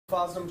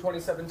FOSDEM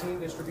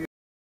 2017 Distributions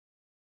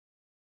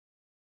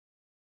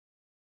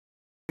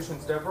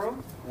Dev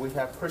Room. We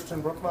have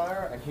Christian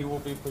Bruckmayer, and he will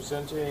be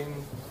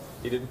presenting.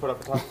 He didn't put up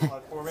the top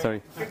slide for me.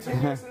 Sorry.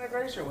 Continuous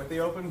integration with the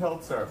Open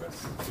Build service.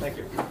 Thank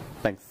you.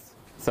 Thanks.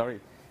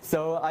 Sorry.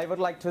 So I would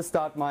like to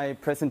start my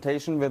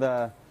presentation with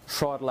a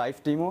short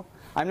live demo.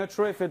 I'm not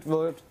sure if it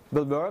will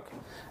work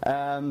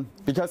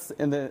because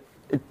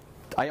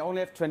I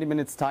only have 20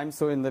 minutes time,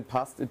 so in the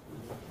past it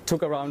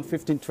took around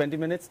 15-20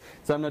 minutes,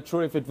 so I'm not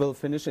sure if it will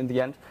finish in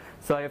the end.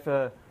 So I have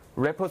a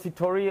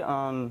repository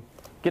on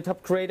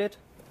GitHub created,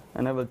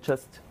 and I will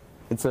just,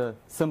 it's a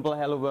simple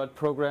Hello World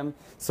program,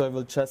 so I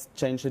will just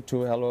change it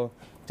to Hello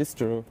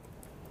Distro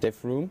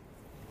Dev Room.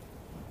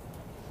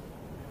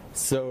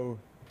 So,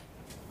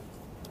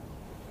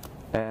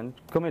 and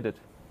commit it.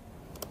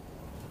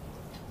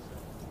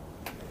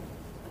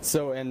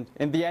 So, and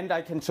in the end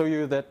I can show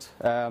you that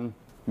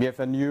we have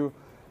a new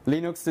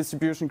Linux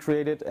distribution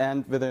created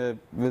and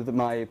with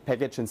my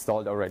package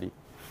installed already.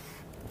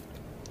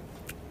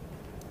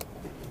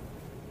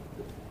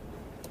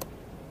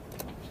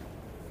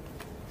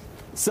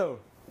 So,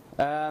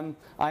 I'm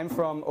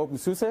from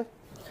openSUSE.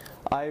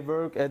 I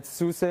work at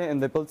SUSE in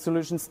the build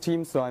solutions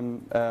team, so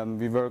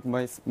we work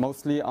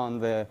mostly on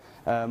the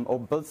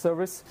open build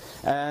service.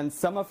 And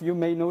some of you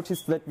may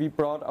notice that we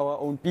brought our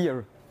own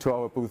beer to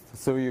our booth,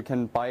 so you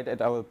can buy it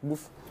at our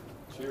booth.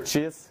 Cheers.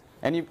 Cheers.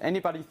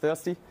 Anybody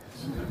thirsty?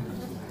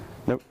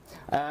 No.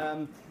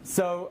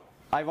 So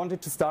I wanted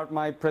to start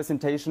my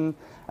presentation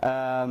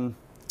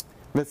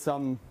with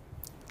some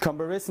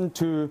comparison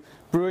to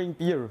brewing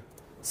beer.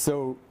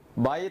 So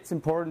why it's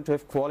important to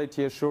have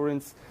quality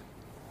assurance.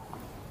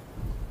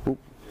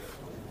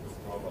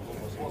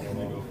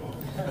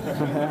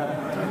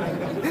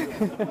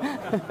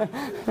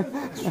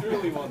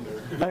 Truly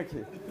wonder.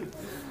 Okay.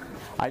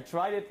 I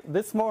tried it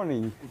this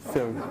morning,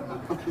 so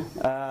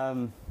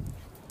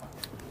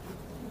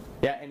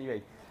yeah.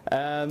 Anyway,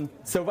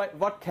 so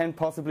what can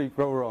possibly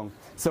go wrong?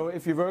 So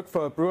if you work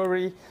for a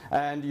brewery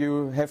and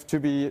you're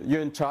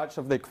in charge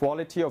of the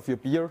quality of your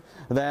beer,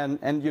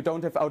 and you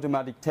don't have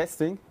automatic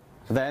testing,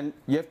 then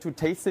you have to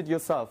taste it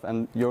yourself,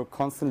 and you're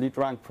constantly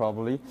drunk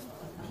probably.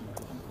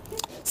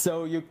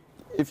 So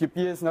if your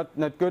beer is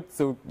not good,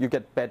 so you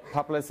get bad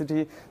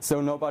publicity,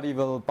 so nobody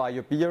will buy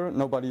your beer,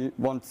 nobody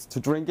wants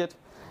to drink it.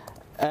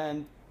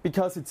 And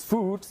because it's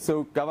food,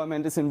 so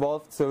government is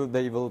involved, so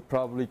they will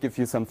probably give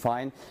you some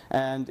fine,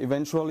 and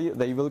eventually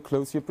they will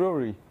close your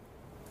brewery.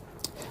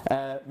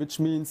 Which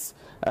means,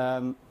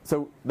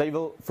 so they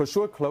will for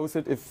sure close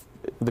it if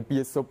the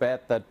beer is so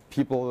bad that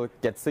people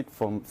get sick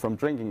from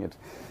drinking it.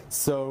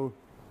 So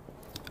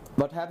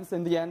what happens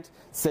in the end?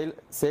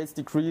 Sales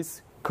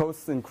decrease,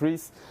 costs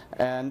increase,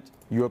 and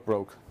you're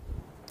broke.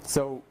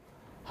 So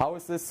how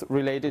is this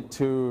related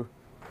to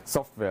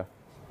software?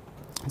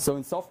 So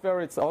in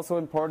software it's also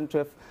important to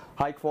have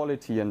high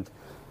quality, and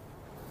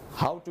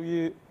how do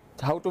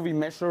we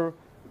measure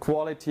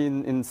quality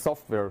in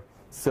software?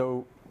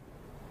 So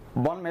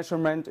one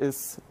measurement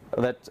is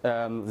that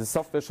the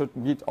software should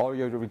meet all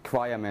your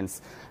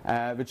requirements,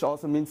 which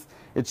also means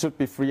it should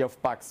be free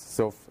of bugs,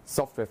 so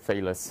software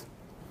failures.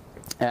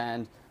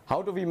 And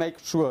how do we make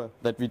sure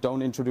that we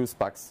don't introduce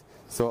bugs?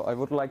 So I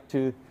would like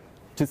to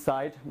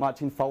cite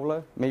Martin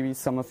Fowler. Maybe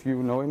some of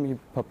you know him. He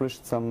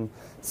published some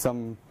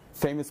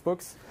famous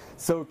books.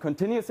 So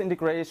continuous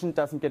integration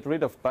doesn't get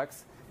rid of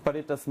bugs, but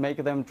it does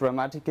make them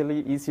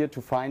dramatically easier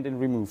to find and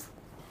remove.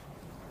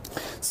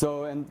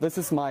 So, and this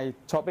is my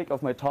topic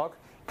of my talk,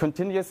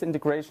 continuous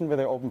integration with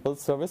the open build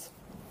service.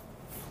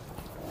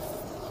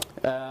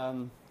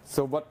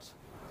 So what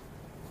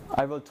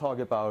I will talk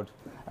about.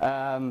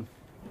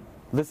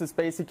 This is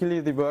basically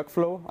the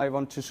workflow I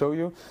want to show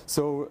you.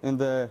 So in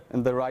the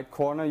right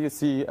corner you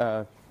see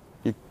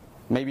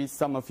maybe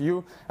some of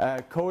you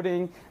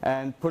coding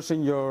and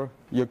pushing your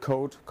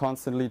code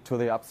constantly to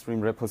the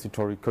upstream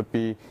repository. Could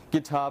be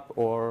GitHub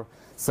or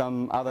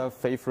some other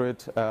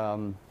favorite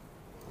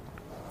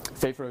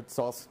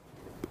source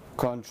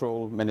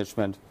control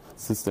management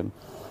system.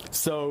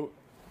 So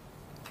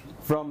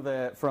from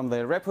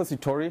the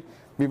repository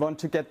we want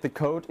to get the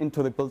code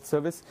into the build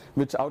service,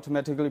 which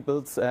automatically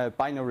builds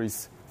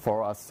binaries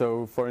for us.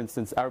 So for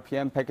instance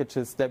RPM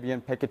packages,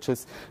 Debian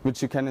packages,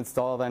 which you can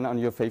install then on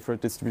your favorite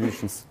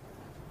distributions.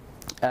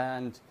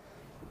 And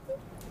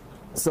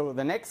so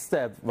the next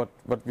step, what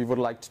we would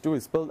like to do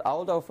is build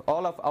out of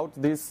all of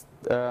these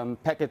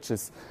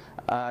packages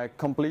a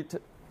complete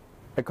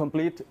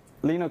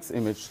Linux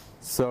image.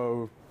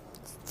 So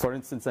for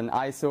instance an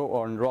ISO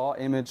or a raw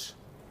image.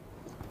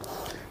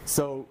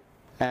 So,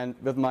 and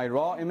with my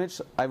raw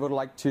image I would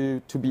like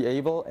to be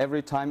able,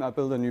 every time I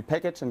build a new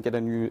package and get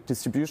a new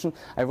distribution,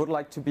 I would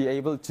like to be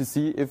able to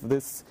see if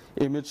this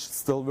image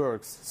still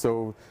works.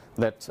 So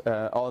that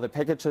all the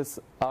packages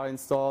are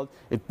installed,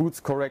 it boots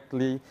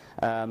correctly,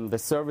 the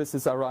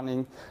services are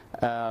running,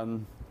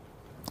 and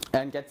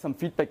get some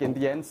feedback in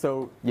the end.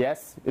 So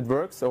yes, it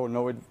works, or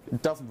no,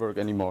 it doesn't work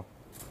anymore.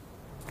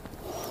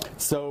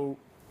 So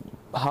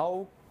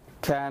how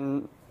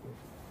can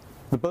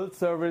the build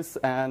service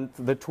and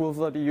the tools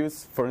that you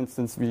use. For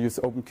instance, we use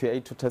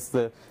OpenQA to test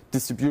the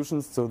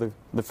distributions, so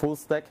the full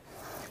stack.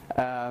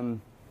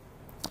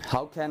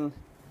 How can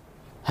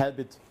help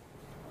it?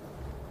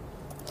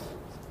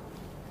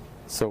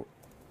 So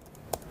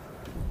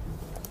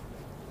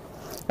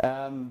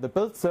the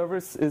build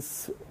service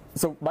is,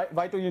 so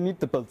why do you need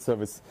the build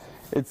service?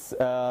 It's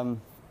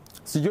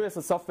so you as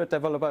a software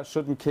developer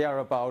shouldn't care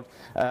about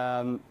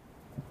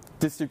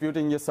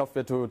distributing your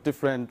software to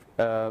different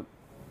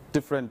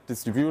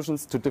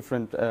distributions, to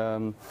different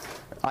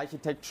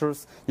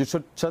architectures. You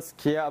should just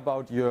care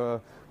about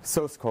your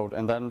source code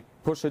and then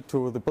push it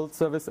to the build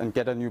service and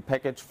get a new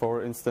package,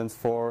 for instance,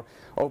 for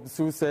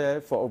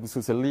openSUSE, for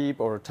openSUSE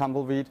Leap or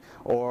Tumbleweed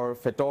or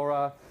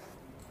Fedora.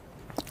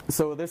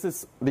 So this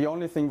is the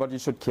only thing what you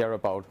should care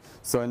about.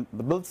 So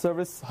the build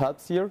service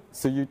helps here.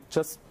 So you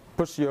just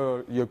push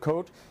your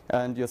code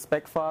and your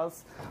spec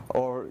files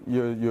or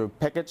your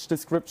package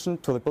description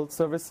to the build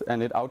service,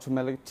 and it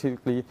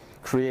automatically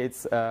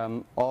creates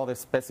all the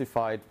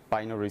specified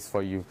binaries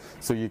for you.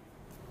 So you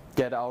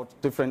get out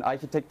different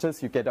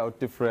architectures, you get out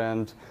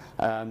different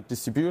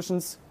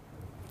distributions,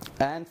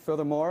 and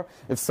furthermore,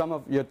 if some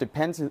of your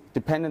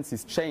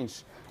dependencies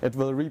change, it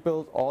will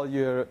rebuild all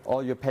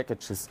your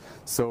packages.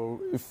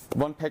 So if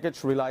one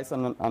package relies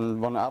on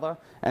one other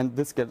and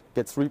this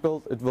gets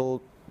rebuilt, it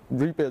will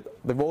rebuild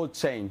the whole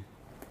chain.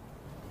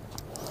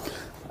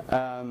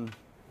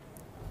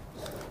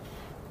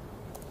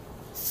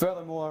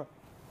 Furthermore,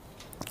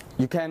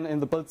 you can in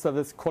the build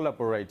service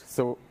collaborate.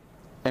 So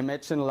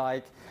imagine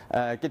like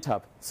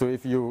GitHub. So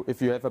if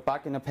you have a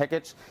bug in a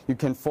package, you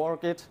can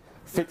fork it,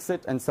 fix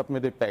it, and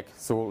submit it back.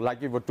 So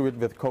like you would do it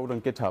with code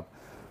on GitHub.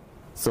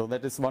 So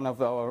that is one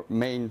of our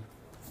main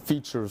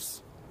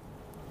features.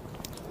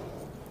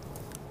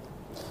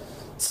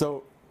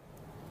 So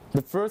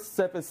the first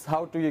step is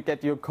how do you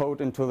get your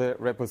code into the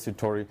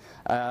repository.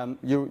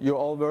 You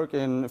all work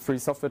in free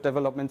software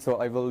development, so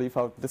I will leave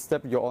out this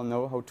step. You all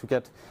know how to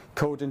get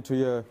code into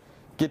your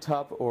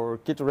GitHub or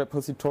Git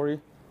repository.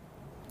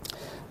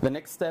 The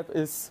next step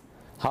is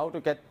how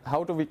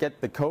do we get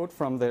the code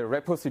from the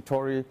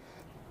repository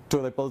to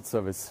the build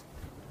service.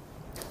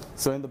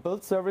 So in the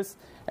build service,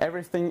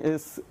 everything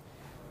is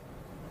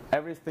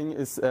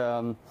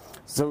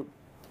so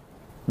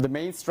the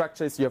main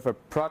structure is you have a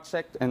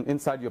project, and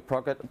inside your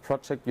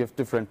project you have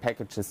different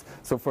packages.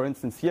 So for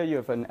instance, here you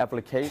have an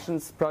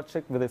applications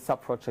project with a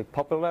sub-project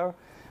popular,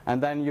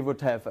 and then you would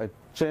have a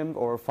GIMP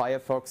or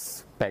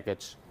Firefox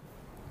package.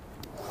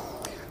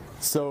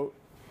 So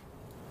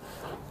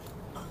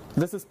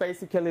this is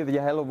basically the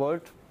Hello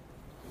World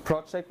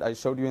project I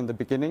showed you in the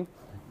beginning.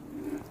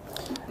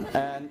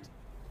 And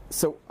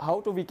so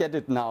how do we get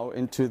it now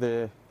into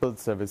the build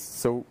service?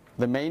 So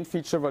the main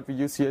feature what we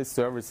use here is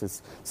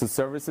services. So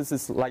services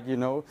is, like you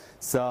know,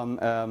 some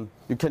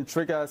you can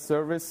trigger a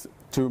service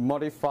to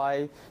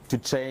modify, to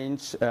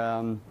change,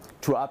 to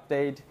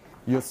update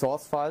your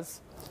source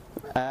files.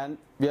 And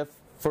we have,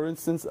 for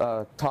instance,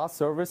 a task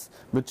service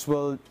which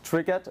will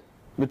trigger,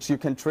 which you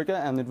can trigger,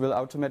 and it will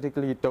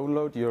automatically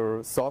download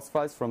your source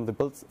files from the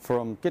build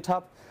from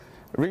GitHub,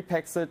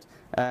 repacks it,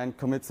 and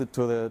commits it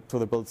to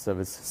the build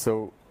service.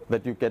 So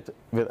that you get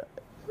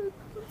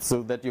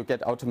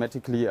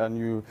automatically a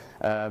new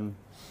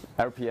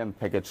RPM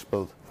package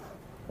built.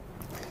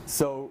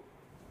 So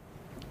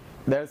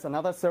there's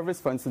another service,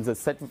 for instance, a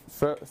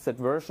set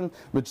version,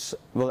 which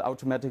will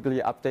automatically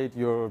update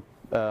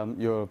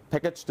your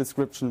package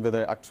description with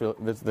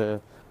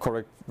the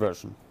correct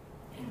version.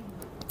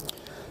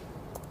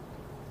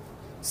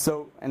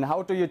 So, and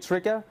how do you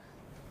trigger?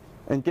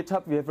 In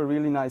GitHub, we have a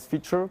really nice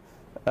feature.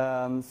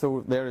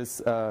 So there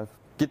is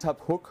GitHub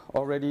hook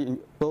already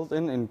built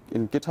in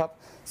GitHub.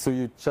 So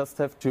you just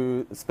have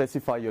to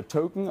specify your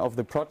token of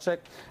the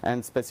project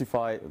and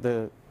specify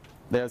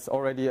there's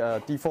already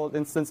a default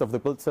instance of the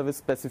build service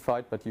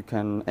specified, but you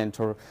can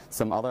enter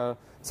some other.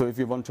 So if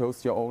you want to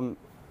host your own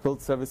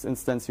build service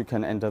instance, you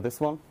can enter this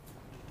one.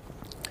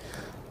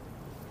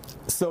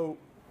 So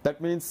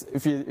that means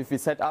if you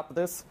set up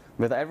this,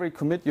 with every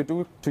commit you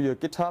do to your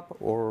GitHub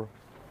or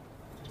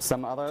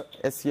some other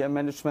SCM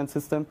management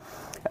system,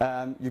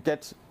 you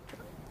get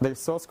the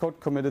source code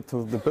committed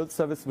to the build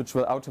service, which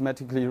will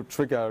automatically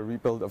trigger a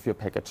rebuild of your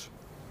package.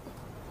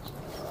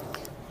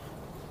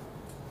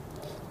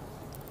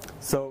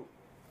 So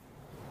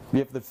we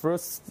have the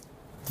first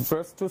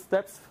two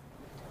steps.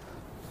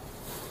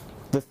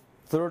 The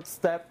third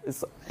step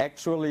is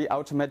actually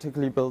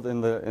automatically built in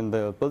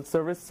the build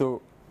service.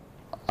 So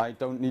I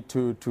don't need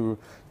to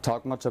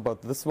talk much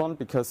about this one,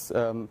 because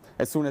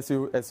as soon as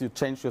you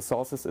change your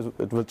sources,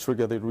 it will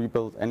trigger the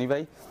rebuild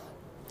anyway.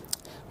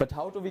 But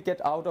how do we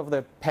get out of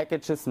the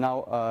packages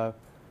now a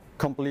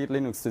complete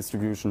Linux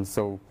distribution?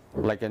 So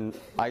like an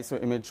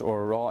ISO image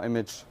or a raw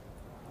image.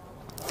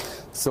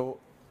 So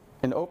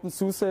in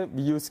openSUSE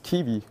we use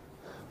Kiwi,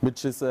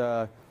 which is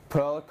a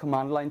Perl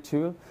command line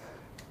tool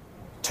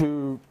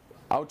to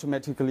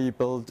automatically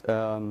build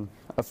a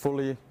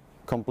fully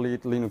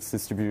complete Linux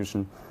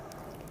distribution.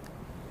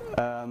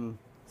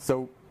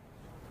 So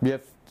we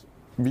have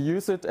we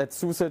use it at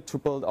SUSE to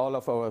build all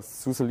of our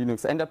SUSE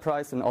Linux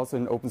Enterprise, and also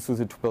in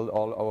openSUSE to build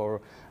all our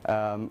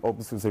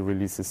openSUSE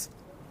releases.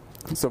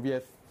 So we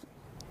have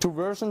two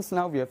versions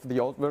now. We have the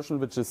old version,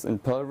 which is in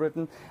Perl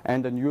written,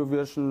 and a newer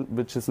version,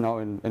 which is now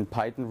in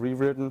Python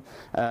rewritten,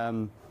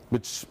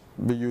 which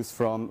we use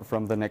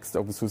from the next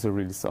openSUSE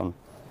release on.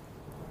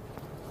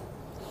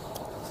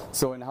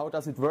 So, and how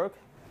does it work?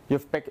 You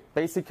have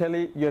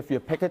basically you have your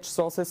package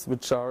sources,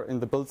 which are in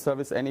the build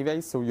service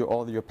anyway, so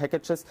all your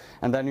packages,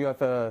 and then you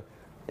have a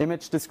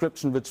image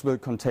description which will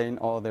contain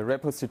all the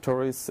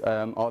repositories,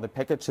 all the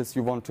packages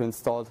you want to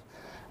install,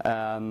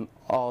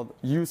 all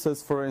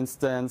users, for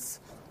instance.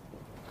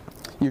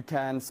 You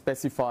can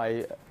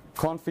specify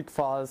config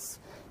files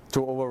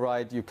to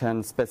override. You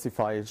can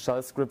specify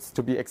shell scripts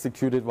to be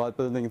executed while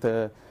building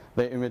the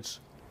image.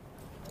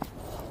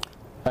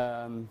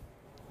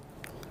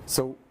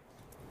 So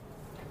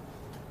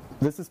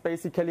this is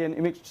basically an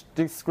image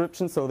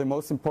description. So the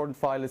most important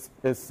file is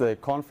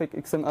config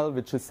XML,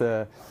 which is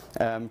a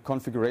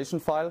configuration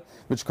file,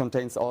 which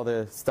contains all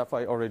the stuff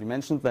I already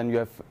mentioned. Then you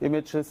have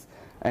images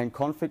and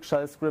config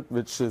shell script,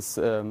 which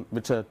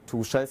are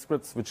two shell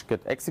scripts which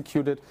get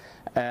executed,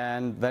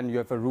 and then you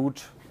have a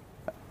root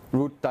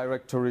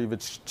directory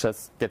which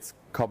just gets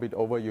copied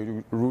over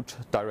your root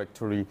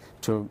directory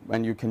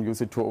and you can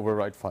use it to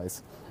overwrite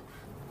files.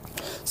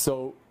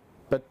 So,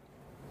 but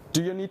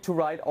do you need to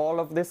write all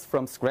of this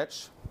from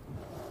scratch?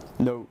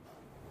 No.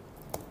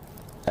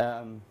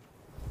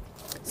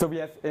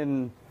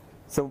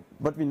 So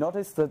what we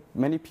noticed that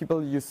many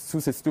people use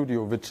SUSE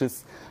Studio, which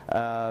is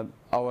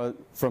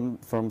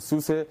from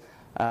SUSE,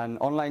 an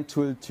online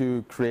tool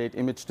to create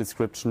image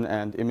description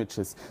and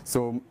images.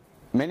 So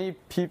many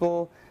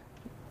people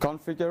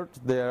configured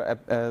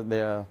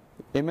their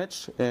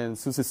image in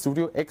SUSE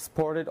Studio,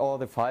 exported all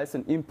the files,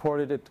 and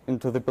imported it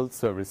into the build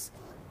service.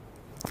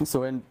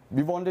 So, and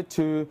we wanted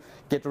to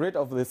get rid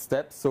of this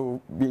step,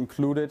 so we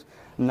included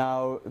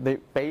now the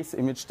base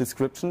image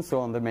description. So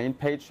on the main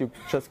page, you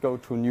just go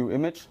to new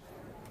image,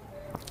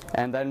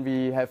 and then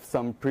we have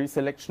some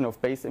pre-selection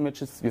of base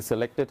images. You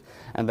select it,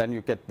 and then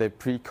you get the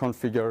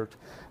pre-configured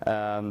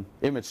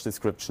image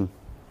description.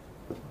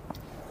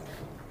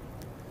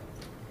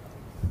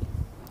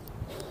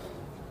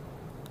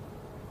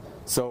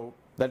 So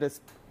that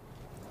is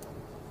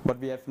what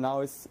we have now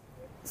is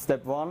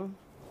step 1,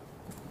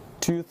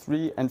 2,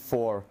 3, and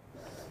 4.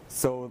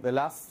 So the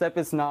last step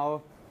is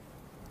now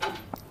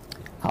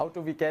how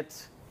can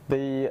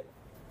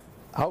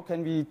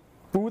we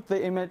boot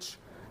the image,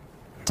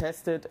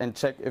 test it, and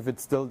check if it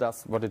still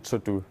does what it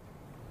should do.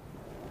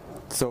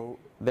 So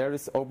there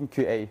is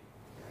openQA.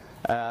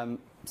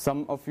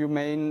 Some of you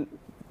may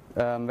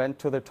went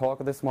to the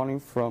talk this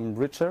morning from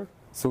Richard.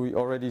 So we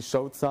already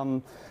showed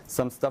some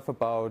stuff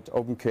about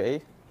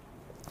openQA,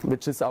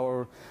 which is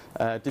our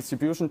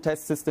distribution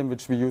test system,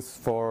 which we use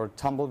for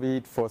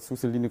Tumbleweed, for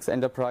SUSE Linux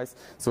Enterprise.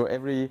 So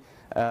every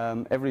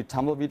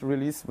Tumbleweed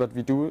release, what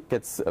we do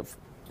gets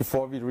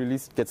before we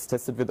release gets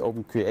tested with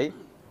openQA.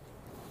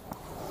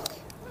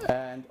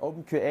 And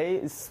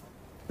openQA is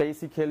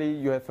basically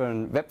you have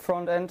a web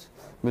front end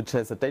which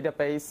has a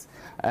database,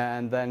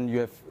 and then you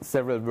have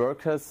several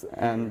workers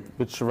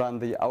which run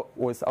the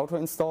OS Auto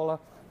installer,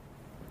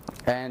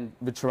 and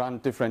which run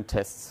different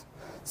tests.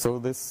 So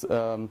there's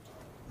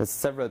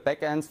several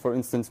backends. For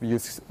instance, we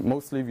use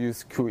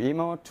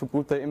QEMO to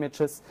boot the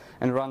images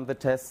and run the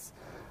tests.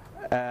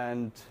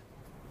 But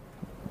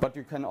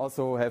you can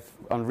also have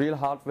on real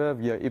hardware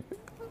via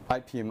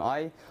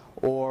IPMI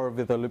or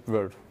with a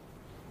libvirt.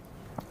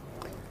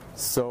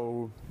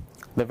 So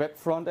the web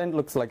front end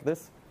looks like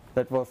this.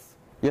 That was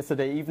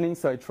yesterday evening,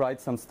 so I tried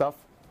some stuff.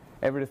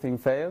 Everything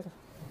failed.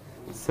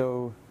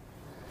 So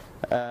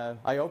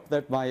I hope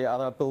that my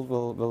other build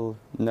will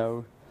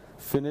now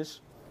finish.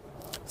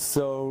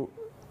 So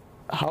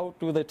how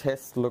do the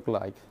tests look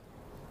like?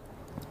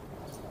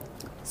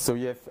 So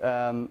you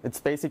have it's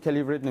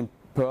basically written in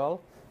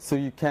Perl, so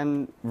you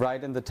can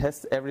write in the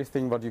test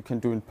everything what you can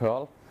do in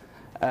Perl.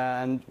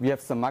 And we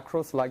have some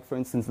macros, like for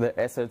instance the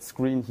asset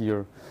screen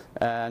here,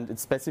 and it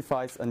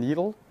specifies a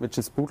needle, which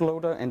is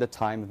bootloader, and a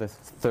time, the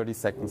 30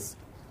 seconds.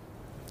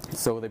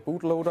 So the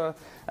bootloader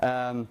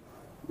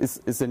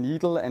is a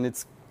needle, and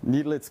it's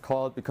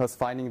called because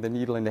finding the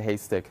needle in the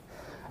haystack.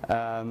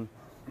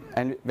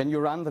 And when you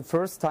run the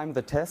first time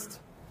the test,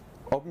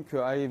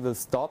 openQA will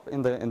stop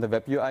in the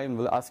web UI and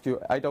will ask you,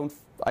 I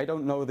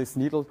don't know this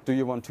needle, do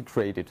you want to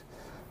create it?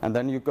 And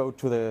then you go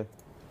to the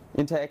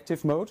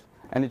interactive mode,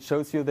 and it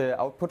shows you the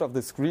output of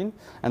the screen,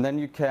 and then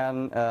you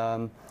can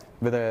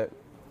with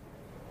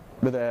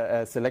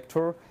a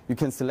selector, you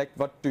can select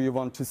what do you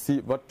want to see,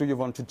 what do you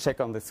want to check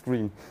on the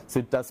screen. So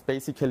it does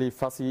basically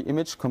fuzzy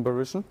image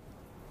comparison.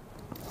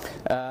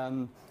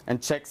 And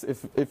checks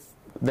if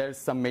there's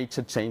some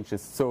major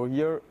changes. So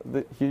here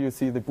you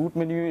see the boot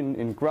menu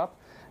in grub,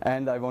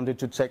 and I wanted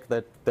to check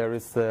that there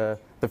is the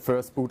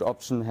first boot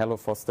option, hello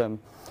FOSDEM,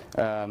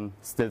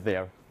 still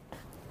there.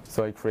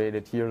 So I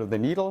created here the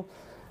needle,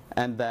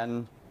 and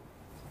then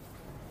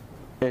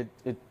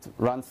it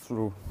runs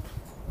through.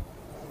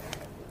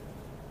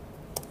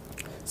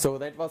 So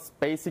that was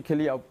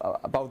basically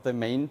about the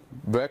main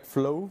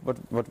workflow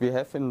what we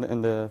have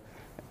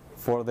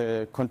for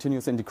the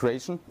continuous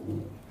integration.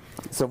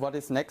 So what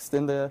is next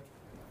in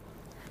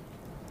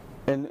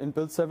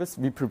build service?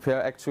 We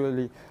prepare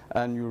actually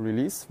a new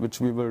release,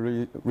 which we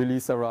will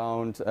release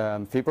around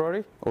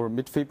February or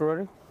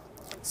mid-February.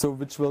 So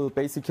which will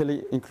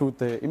basically include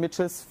the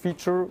images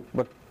feature,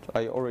 what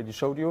I already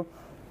showed you.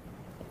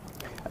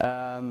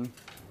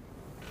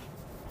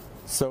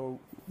 So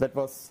that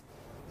was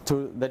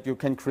that you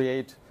can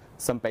create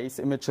some base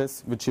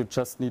images, which you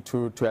just need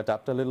to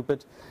adapt a little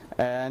bit.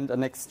 And the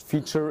next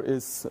feature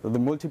is the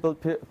multiple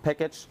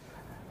package.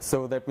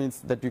 So that means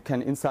that you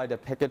can, inside a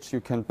package,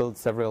 you can build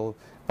several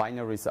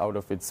binaries out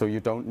of it. So you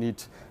don't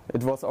need,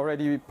 it was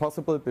already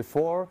possible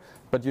before,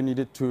 but you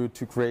needed to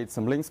create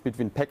some links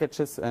between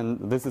packages, and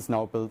this is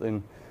now built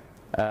in.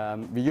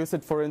 We use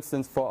it, for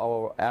instance, for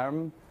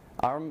our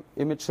ARM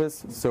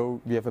images.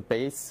 So we have a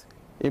base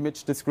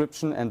image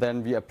description, and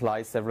then we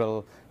apply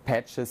several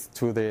patches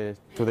to the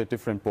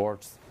different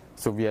boards.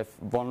 So we have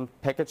one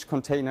package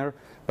container,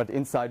 but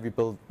inside we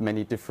build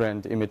many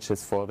different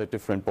images for the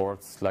different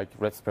boards, like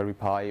Raspberry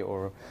Pi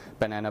or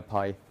Banana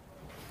Pi.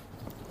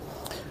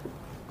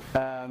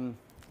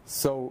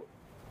 So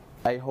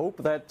I hope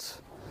that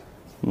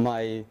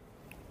my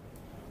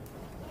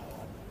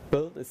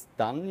build is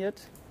done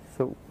yet.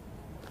 So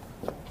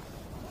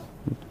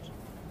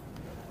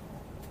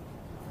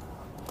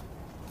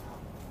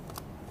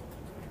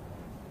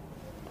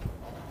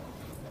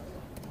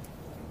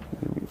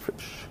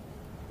refresh.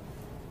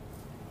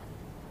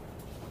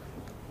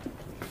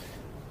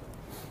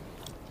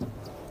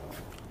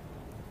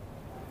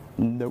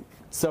 No.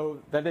 So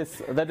that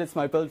is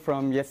my build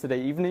from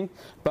yesterday evening,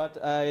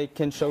 but I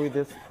can show you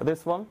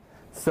this one.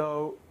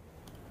 So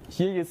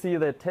here you see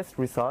the test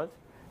result,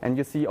 and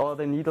you see all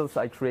the needles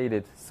I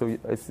created. So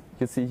as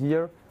you see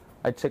here,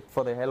 I checked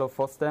for the Hello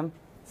FOSDEM.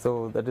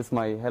 So that is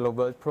my Hello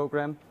World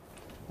program.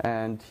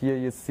 And here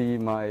you see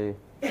my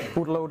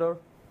bootloader,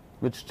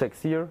 which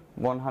checks here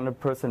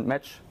 100%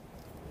 match.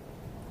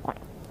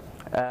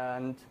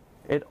 And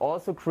it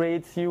also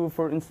creates you,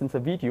 for instance, a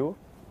video.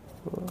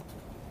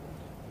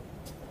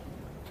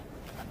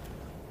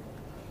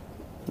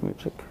 Let me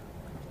check.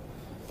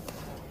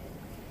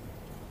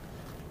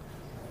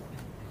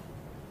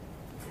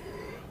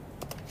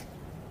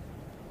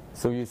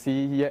 So you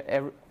see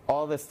here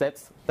all the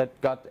steps that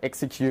got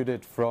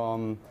executed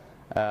from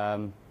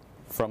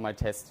my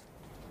test.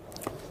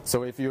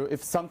 So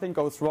if something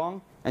goes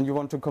wrong and you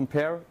want to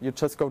compare, you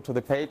just go to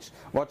the page,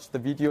 watch the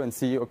video, and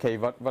see, okay,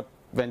 what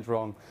went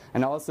wrong.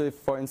 And also, if,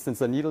 for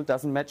instance, a needle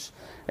doesn't match,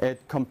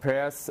 it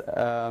compares.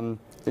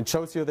 It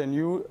shows you the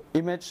new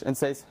image and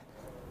says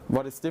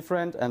what is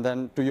different, and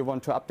then do you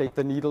want to update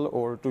the needle,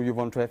 or do you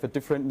want to have a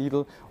different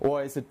needle,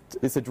 or is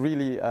it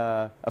really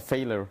a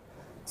failure,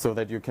 so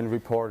that you can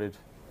report it.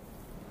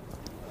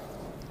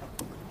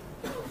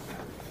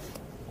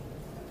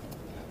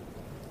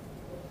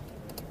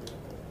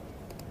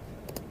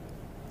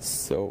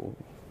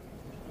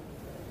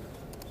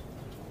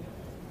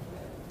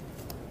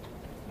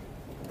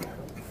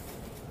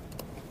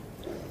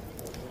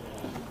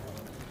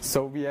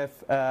 So we have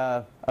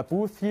a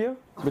booth here,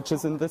 which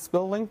is in this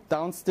building.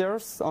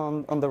 Downstairs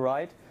on the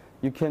right,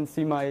 you can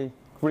see my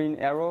green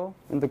arrow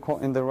in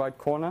the right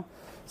corner.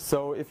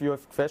 So if you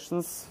have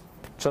questions,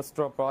 just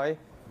drop by,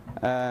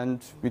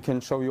 and we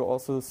can show you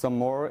also some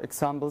more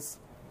examples,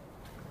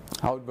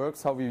 how it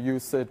works, how we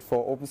use it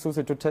for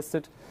openSUSE to test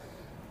it.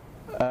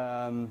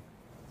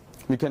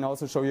 We can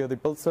also show you the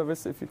build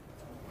service,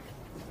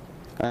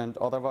 and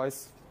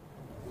otherwise,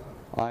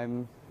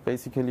 I'm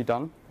basically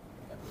done.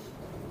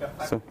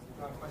 So,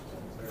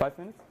 5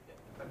 minutes?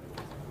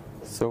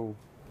 So,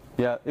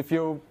 yeah, if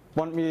you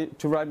want me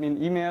to write me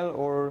an email,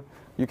 or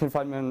you can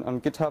find me on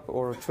GitHub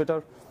or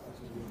Twitter.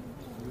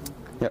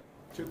 Yeah.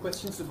 2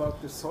 questions about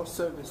the source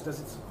service. Does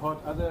it support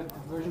other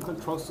version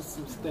control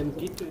systems than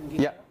Git and Git?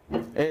 Yeah,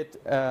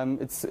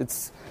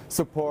 it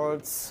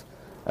supports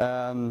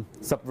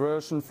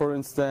Subversion, for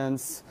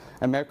instance,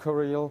 and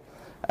Mercurial,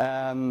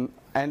 and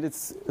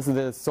it's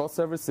the source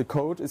service. The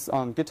code is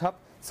on GitHub.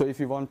 So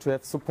if you want to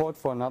have support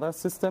for another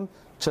system,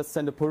 just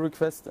send a pull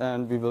request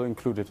and we will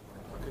include it.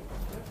 Okay.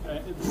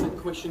 The second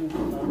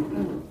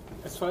question,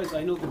 as far as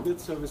I know, the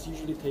build service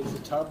usually takes a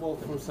tarball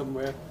from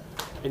somewhere,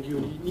 and you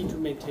need to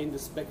maintain the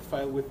spec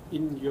file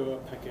within your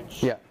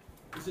package. Yeah.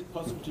 Is it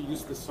possible to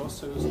use the source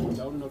service to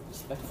download the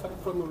spec file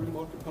from a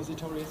remote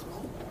repository as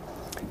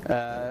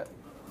well?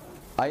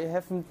 I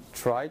haven't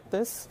tried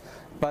this,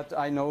 but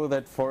I know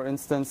that, for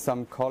instance,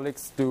 some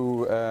colleagues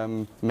do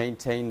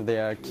maintain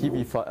their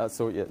Kiwi,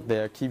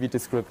 their Kiwi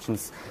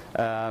descriptions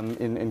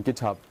in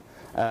GitHub.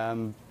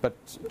 But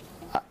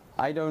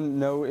I don't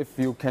know if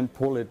you can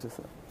pull it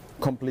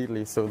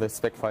completely, so the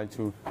spec file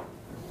too.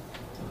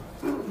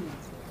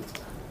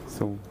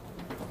 So.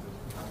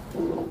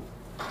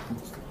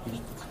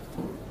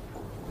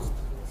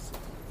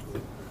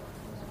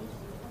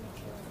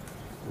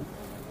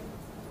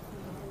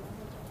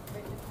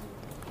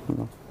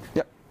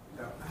 Yeah.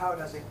 how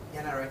does it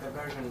generate a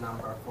version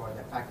number for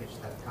the package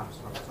that comes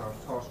from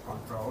source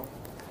control?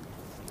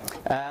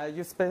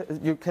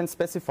 You can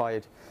specify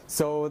it.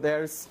 So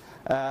there's,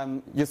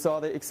 you saw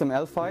the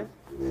XML file,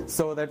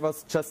 so that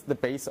was just the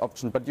base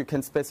option, but you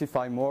can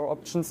specify more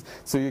options.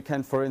 So you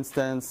can, for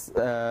instance,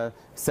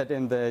 set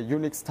in the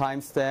Unix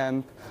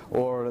timestamp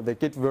or the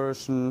Git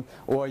version,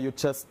 or you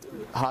just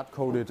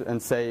hard-code it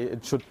and say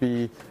it should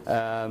be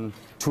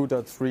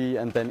 2.3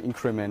 and then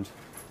increment.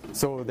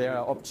 So there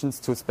are options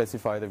to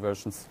specify the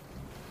versions.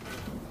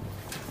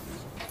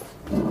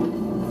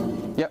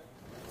 Yep.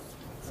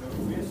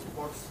 We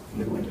support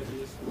the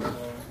packages.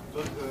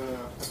 Does the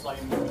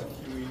appliance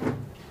QE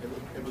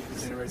able to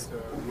generate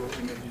raw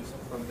images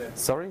from them?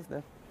 Sorry?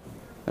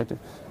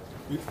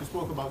 You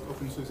spoke about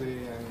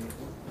openSUSE and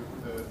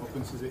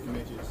openSUSE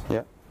images.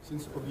 Yeah.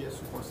 Since OBS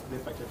supports the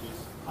packages,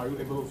 are you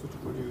able also to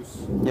produce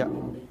Yeah.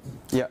 images?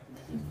 Yeah.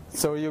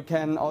 So you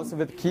can also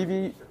with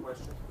Kiwi.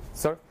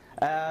 Sorry.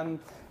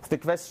 The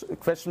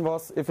question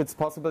was if it's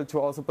possible to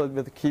also build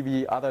with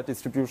Kiwi other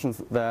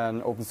distributions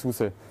than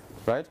openSUSE,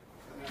 right?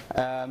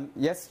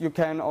 Yes, you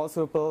can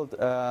also build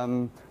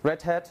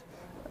Red Hat.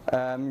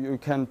 You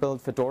can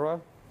build Fedora.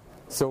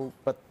 So,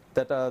 but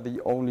that are the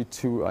only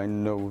two I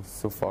know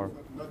so far.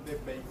 Not the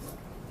base,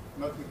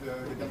 not with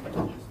the dump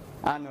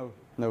packages.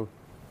 No.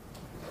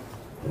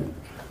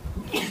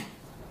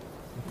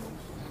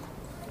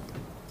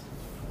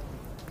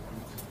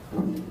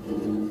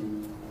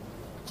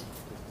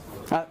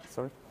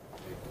 Sorry.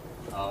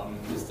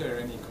 Is there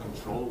any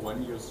control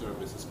when your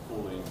service is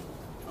pulling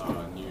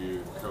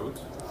new code?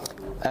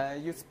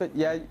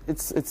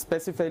 It's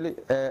specifically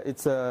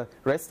it's a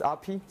REST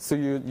API, so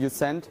you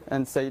send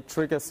and say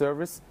trigger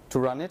service to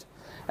run it.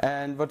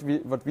 And what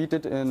we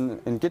did in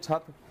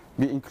GitHub,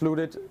 we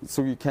included,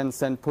 so you can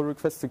send pull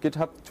requests to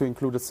GitHub to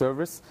include a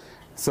service.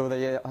 So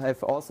they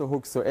have also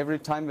hooks. So every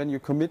time when you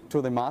commit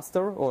to the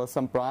master or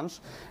some branch,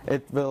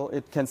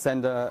 it can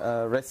send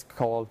a REST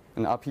call,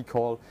 an API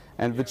call,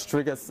 and which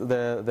triggers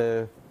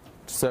the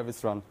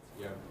service run.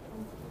 Yeah,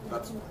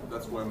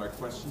 that's where my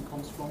question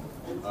comes from.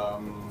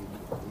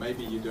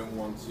 Maybe you don't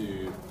want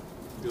to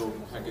build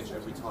a package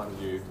every time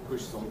you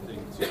push something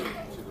to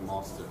the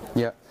master.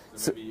 Yeah.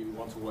 So maybe you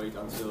want to wait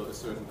until a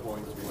certain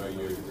point where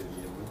you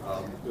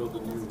build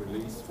a new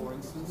release, for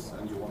instance,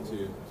 and you want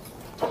to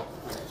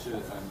package it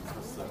and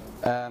test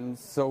that.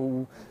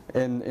 So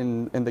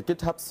in the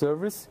GitHub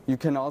service, you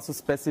can also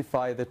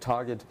specify the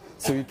target.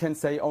 So you can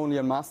say only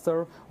a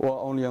master, or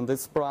only on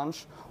this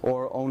branch,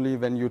 or only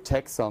when you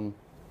tag some.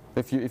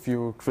 If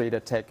you create a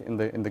tag in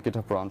the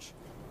GitHub branch,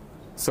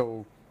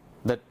 so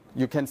that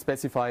you can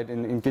specify it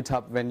in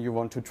GitHub when you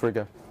want to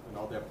trigger. And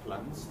are there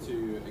plans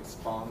to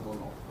expand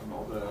on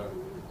other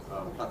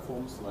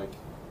platforms like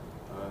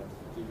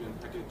Debian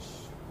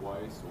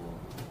package-wise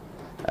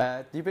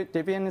or?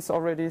 Debian is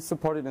already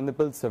supported in the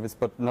build service,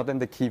 but not in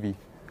the Kiwi.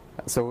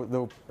 So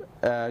though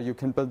you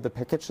can build the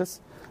packages,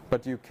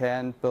 but you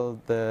can't build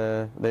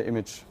the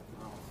image.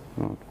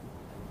 No.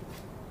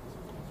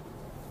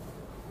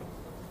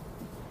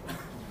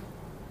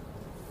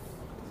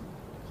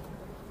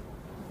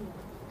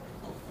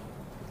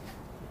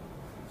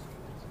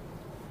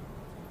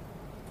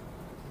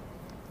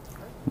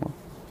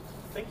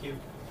 Thank you.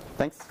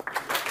 Thanks.